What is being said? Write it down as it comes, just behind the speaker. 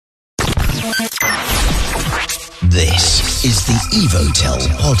This is the Evotel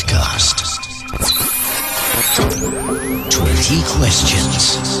podcast. 20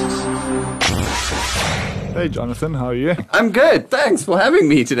 questions. Hey Jonathan, how are you? I'm good. Thanks for having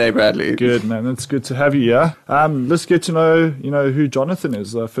me today, Bradley. Good, man. It's good to have you here. Let's get to know, who Jonathan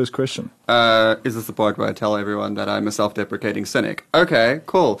is. First question. Is this the part where I tell everyone that I'm a self-deprecating cynic? Okay,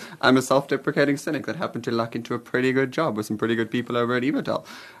 cool. I'm a self-deprecating cynic that happened to luck into a pretty good job with some pretty good people over at Evotel.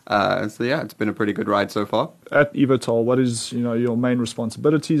 So yeah, it's been a pretty good ride so far. At Evotel, what is, your main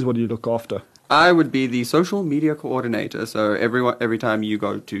responsibilities? What do you look after? I would be the social media coordinator. So every time you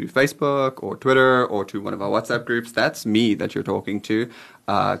go to Facebook or Twitter or to one of our WhatsApp groups, that's me that you're talking to.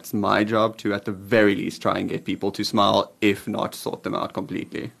 It's my job to, at the very least, try and get people to smile, if not sort them out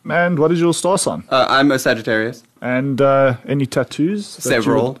completely. And what is your star sign? I'm a Sagittarius. And any tattoos?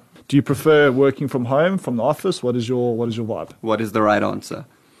 Several. Do you prefer working from home, from the office? What is your vibe? What is the right answer?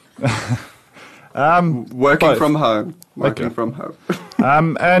 Working from home. Working from home.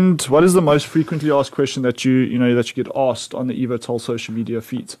 And what is the most frequently asked question that you get asked on the Evotel social media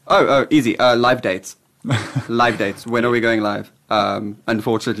feeds? Oh, easy. Live dates. Live dates. When are we going live?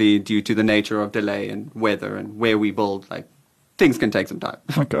 Unfortunately, due to the nature of delay and weather and where we build, things can take some time.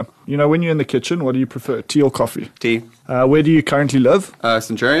 Okay. When you're in the kitchen, what do you prefer, tea or coffee? Tea. Where do you currently live?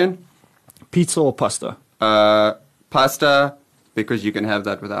 Centurion. Pizza or pasta? Pasta, because you can have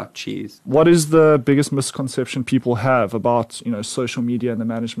that without cheese. What is the biggest misconception people have about, social media and the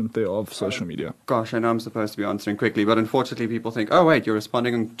management there of social media? Gosh, I know I'm supposed to be answering quickly, but unfortunately people think, oh wait, you're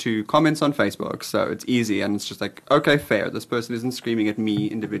responding to comments on Facebook, so it's easy, and it's just like, okay, fair, this person isn't screaming at me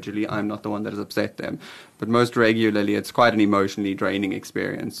individually, I'm not the one that has upset them. But most regularly, it's quite an emotionally draining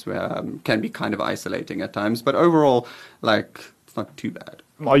experience where can be kind of isolating at times, but overall, it's not too bad.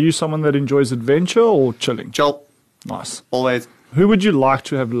 Are you someone that enjoys adventure or chilling? Chill. Nice. Always. Who would you like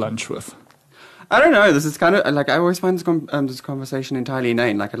to have lunch with? I don't know. This is kind of I always find this conversation entirely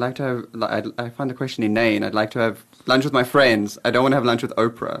inane. I find the question inane. I'd like to have lunch with my friends. I don't want to have lunch with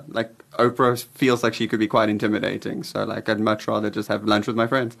Oprah. Oprah feels like she could be quite intimidating. So I'd much rather just have lunch with my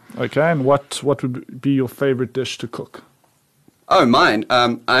friends. Okay. And what would be your favorite dish to cook? Oh, mine.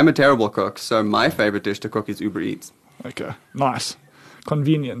 I'm a terrible cook, so my favorite dish to cook is Uber Eats. Okay. Nice.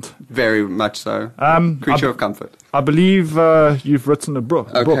 Convenient. Very much so. Creature of comfort. I believe you've written a book.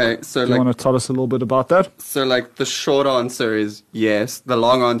 Okay, so do you want to tell us a little bit about that? So the short answer is yes. The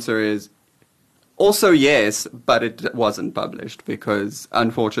long answer is also yes, but it wasn't published because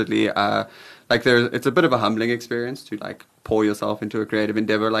unfortunately, it's a bit of a humbling experience to pour yourself into a creative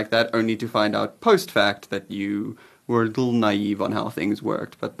endeavor like that, only to find out post fact that you were a little naive on how things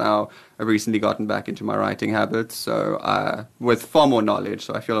worked. But now I've recently gotten back into my writing habits, so with far more knowledge,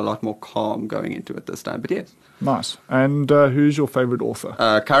 so I feel a lot more calm going into it this time. But yes. Nice. And who's your favorite author?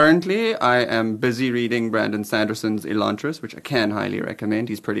 Currently, I am busy reading Brandon Sanderson's Elantris, which I can highly recommend.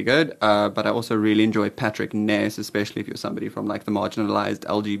 He's pretty good. But I also really enjoy Patrick Ness, especially if you're somebody from the marginalized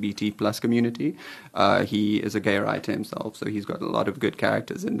LGBT plus community. He is a gay writer himself, so he's got a lot of good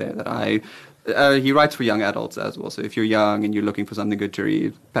characters in there that he writes for young adults as well. So if you're young and you're looking for something good to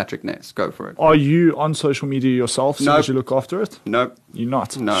read, Patrick Ness, go for it. Are you on social media yourself? So Nope. you look after it? Nope. You're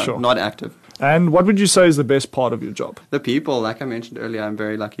not? No, Sure. not active. And what would you say is the best part of your job? The people, like I mentioned earlier, I'm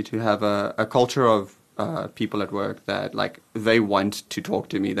very lucky to have a culture of people at work that they want to talk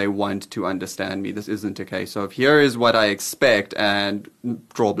to me, they want to understand me. This isn't a case of here is what I expect and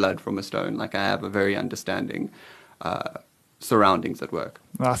draw blood from a stone. I have a very understanding surroundings at work.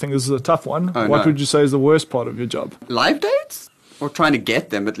 I think this is a tough one. Oh, What no. would you say is the worst part of your job? Live dates? Or trying to get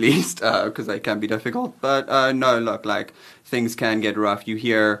them at least, because they can be difficult. But no, look, things can get rough. You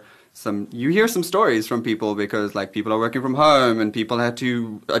hear some stories from people because people are working from home and people had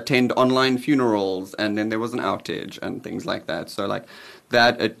to attend online funerals and then there was an outage and things like that. So like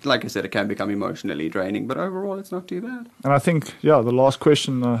I said, it can become emotionally draining, but overall it's not too bad. And I think, the last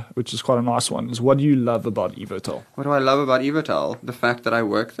question, which is quite a nice one, is what do you love about Evotel? What do I love about Evotel? The fact that I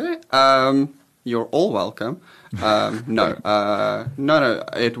work there? You're all welcome. No.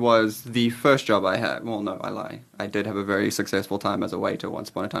 It was the first job I had. Well, no, I lie. I did have a very successful time as a waiter once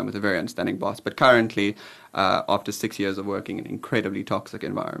upon a time with a very understanding boss. But currently, after 6 years of working in an incredibly toxic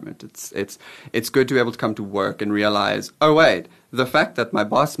environment, it's good to be able to come to work and realize, oh, wait, the fact that my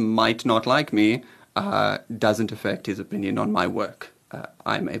boss might not like me doesn't affect his opinion on my work.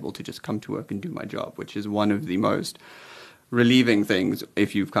 I'm able to just come to work and do my job, which is one of the most relieving things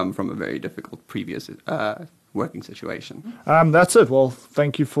if you've come from a very difficult previous working situation. That's it. Well,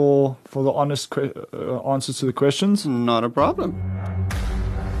 thank you for the honest answers to the questions. Not a problem.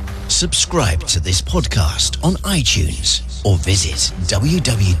 subscribe to this podcast on iTunes or visit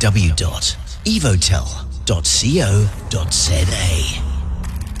www.evotel.co.za.